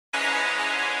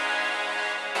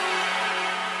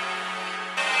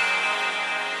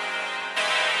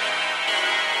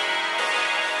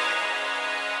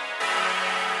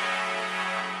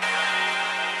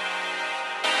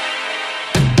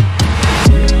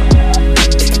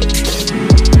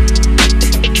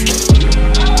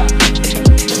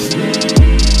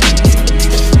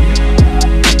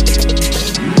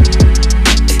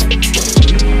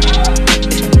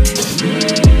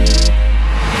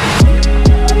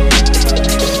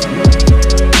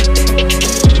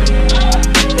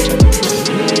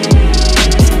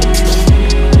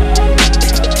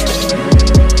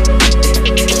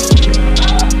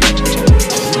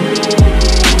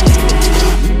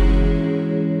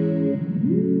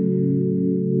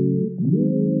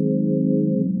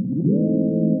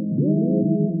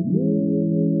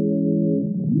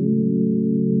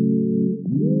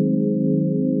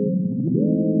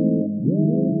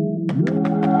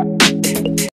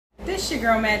It's your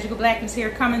girl Magical Blackness here,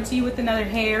 coming to you with another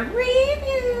hair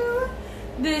review.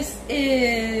 This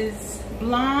is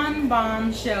Blonde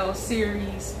Bombshell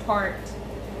series part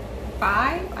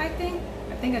 5, I think.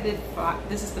 I think I did 5.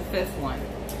 This is the 5th one.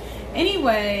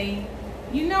 Anyway,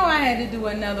 you know I had to do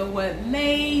another What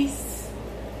Lace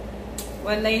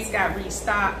got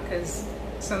restocked because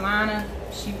Solana,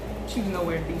 she was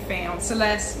nowhere to be found.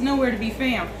 Celeste, nowhere to be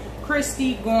found.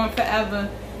 Christy, gone forever.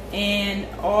 And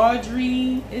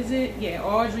Audrey, is it? Yeah,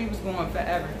 Audrey was gone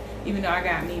forever. Even though I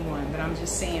got me one. But I'm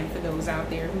just saying for those out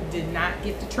there who did not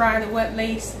get to try the What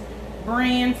Lace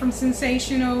brand from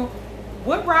Sensational,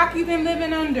 what rock you been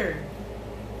living under?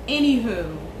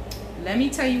 Anywho, let me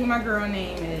tell you what my girl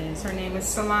name is. Her name is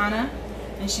Solana,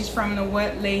 and she's from the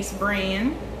What Lace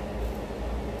brand.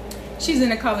 She's in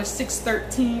the color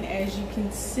 613, as you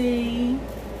can see.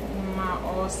 My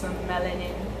awesome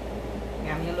melanin.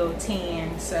 Got me a little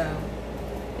tan, so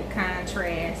the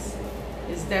contrast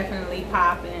is definitely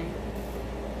popping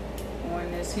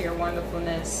on this here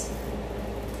wonderfulness.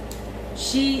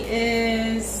 She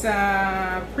is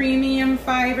premium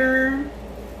fiber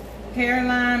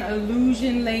hairline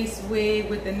illusion lace wig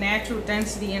with the natural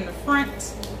density in the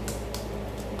front.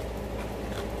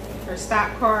 Her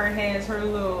stock card has her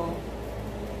little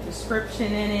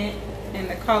description in it and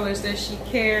the colors that she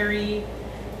carried.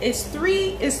 It's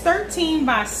 13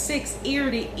 by 6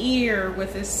 ear to ear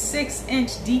with a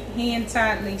 6-inch deep hand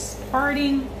tied lace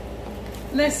parting.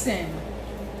 Listen,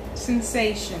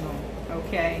 sensational,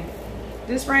 okay?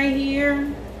 This right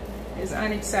here is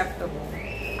unacceptable.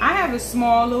 I have a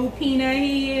small little peanut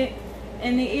head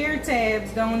and the ear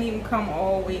tabs don't even come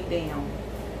all the way down.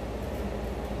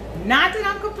 Not that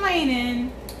I'm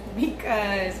complaining,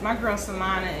 because my girl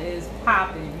Solana is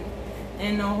popping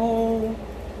and the whole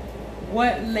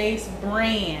What Lace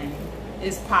brand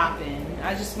is popping.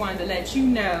 I just wanted to let you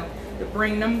know to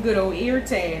bring them good old ear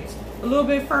tabs a little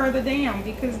bit further down,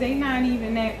 because they not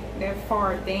even that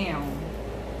far down.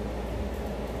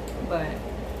 But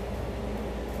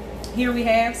here we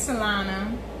have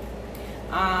Solana.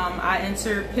 I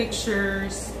insert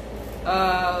pictures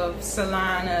of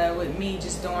Solana with me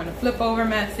just doing the flip over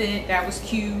method. That was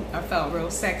cute. I felt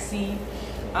real sexy.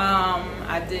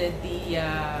 I did the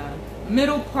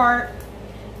middle part,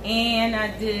 and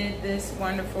I did this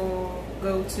wonderful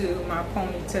go to my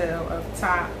ponytail up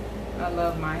top. I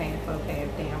love my half up,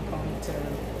 half down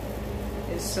ponytail.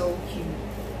 It's so cute.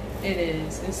 It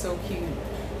is. It's so cute.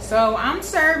 So I'm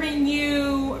serving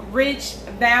you Rich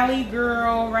Valley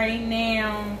Girl right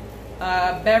now.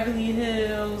 Beverly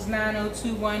Hills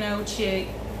 90210 chick.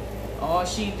 All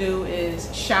she do is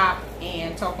shop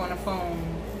and talk on the phone,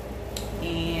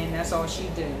 and that's all she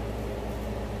do.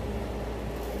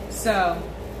 So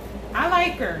I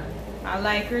like her. I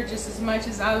like her just as much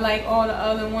as I like all the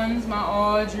other ones. My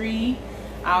Audrey,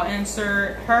 I'll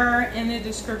insert her in the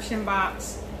description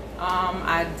box.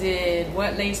 I did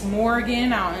What Lace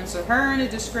Morgan, I'll insert her in the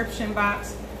description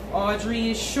box.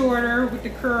 Audrey is shorter with the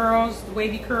curls, the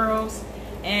wavy curls.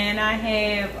 And I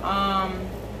have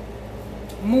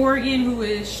Morgan, who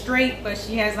is straight, but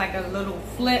she has like a little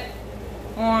flip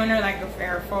on her, like a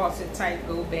Farrah Fawcett type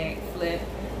go back flip.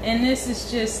 And this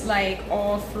is just like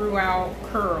all throughout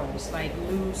curls, like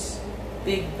loose,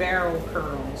 big barrel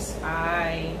curls.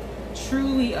 I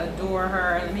truly adore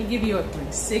her. Let me give you a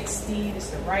 360. This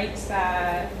is the right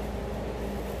side.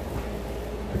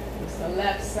 This is the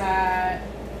left side.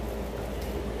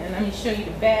 And let me show you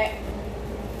the back.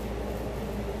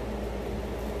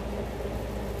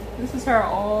 This is her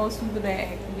all through the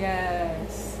back.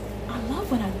 Yes. I love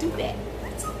when I do that.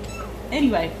 That's so cute.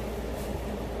 Anyway.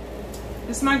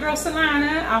 This is my girl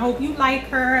Solana. I hope you like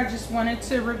her. I just wanted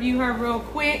to review her real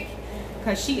quick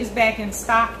because she is back in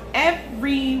stock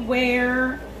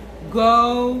everywhere.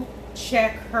 Go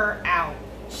check her out.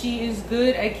 She is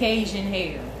good occasion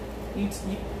hair. You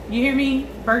hear me?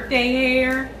 Birthday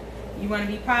hair. You want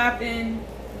to be popping?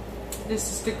 This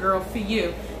is the girl for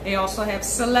you. They also have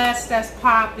Celeste that's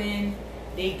popping.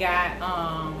 They got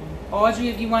Audrey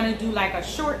if you want to do like a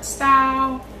short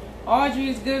style. Audrey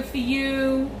is good for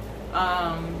you.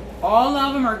 All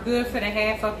of them are good for the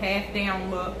half up, half down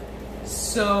look.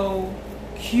 So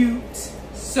cute,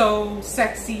 so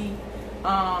sexy.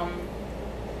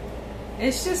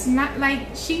 It's just not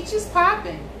like, she just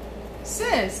popping.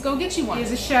 Sis, go get you one.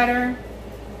 Here's a shutter,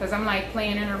 because I'm like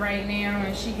playing in her right now,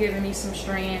 and she giving me some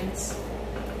strands.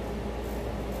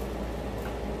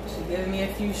 She giving me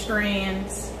a few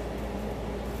strands.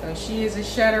 So she is a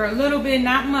shutter a little bit,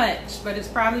 not much, but it's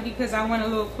probably because I went a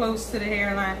little close to the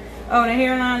hairline. Oh, the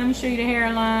hairline, let me show you the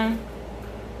hairline.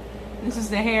 This is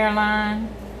the hairline.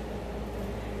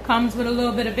 Comes with a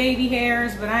little bit of baby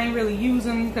hairs, but I ain't really use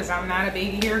them because I'm not a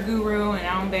baby hair guru and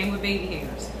I don't bang with baby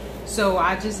hairs. So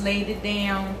I just laid it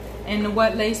down. And the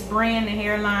What Lace brand, the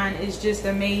hairline is just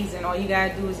amazing. All you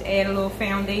gotta do is add a little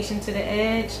foundation to the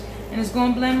edge and it's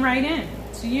gonna blend right in.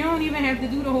 So you don't even have to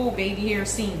do the whole baby hair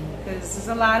scene, because there's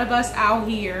a lot of us out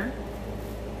here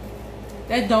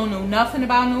that don't know nothing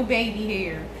about no baby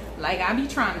hair. Like, I be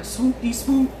trying to swoop,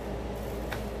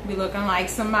 be looking like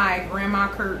somebody grandma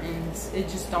curtains. It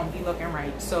just don't be looking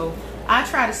right. So I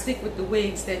try to stick with the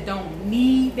wigs that don't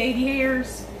need baby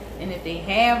hairs, and if they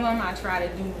have them, I try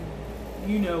to do,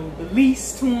 you know, the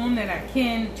least to them that I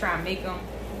can. Try to make them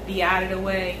be out of the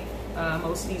way.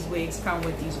 Most of these wigs come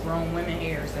with these grown women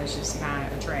hairs that's just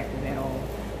not attractive at all.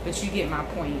 But you get my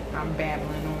point. I'm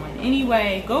babbling on.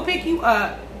 Anyway, go pick you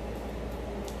up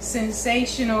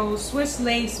sensational Swiss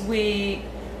lace wig,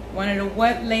 one of the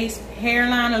What Lace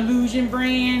hairline illusion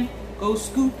brand. Go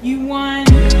scoop you one.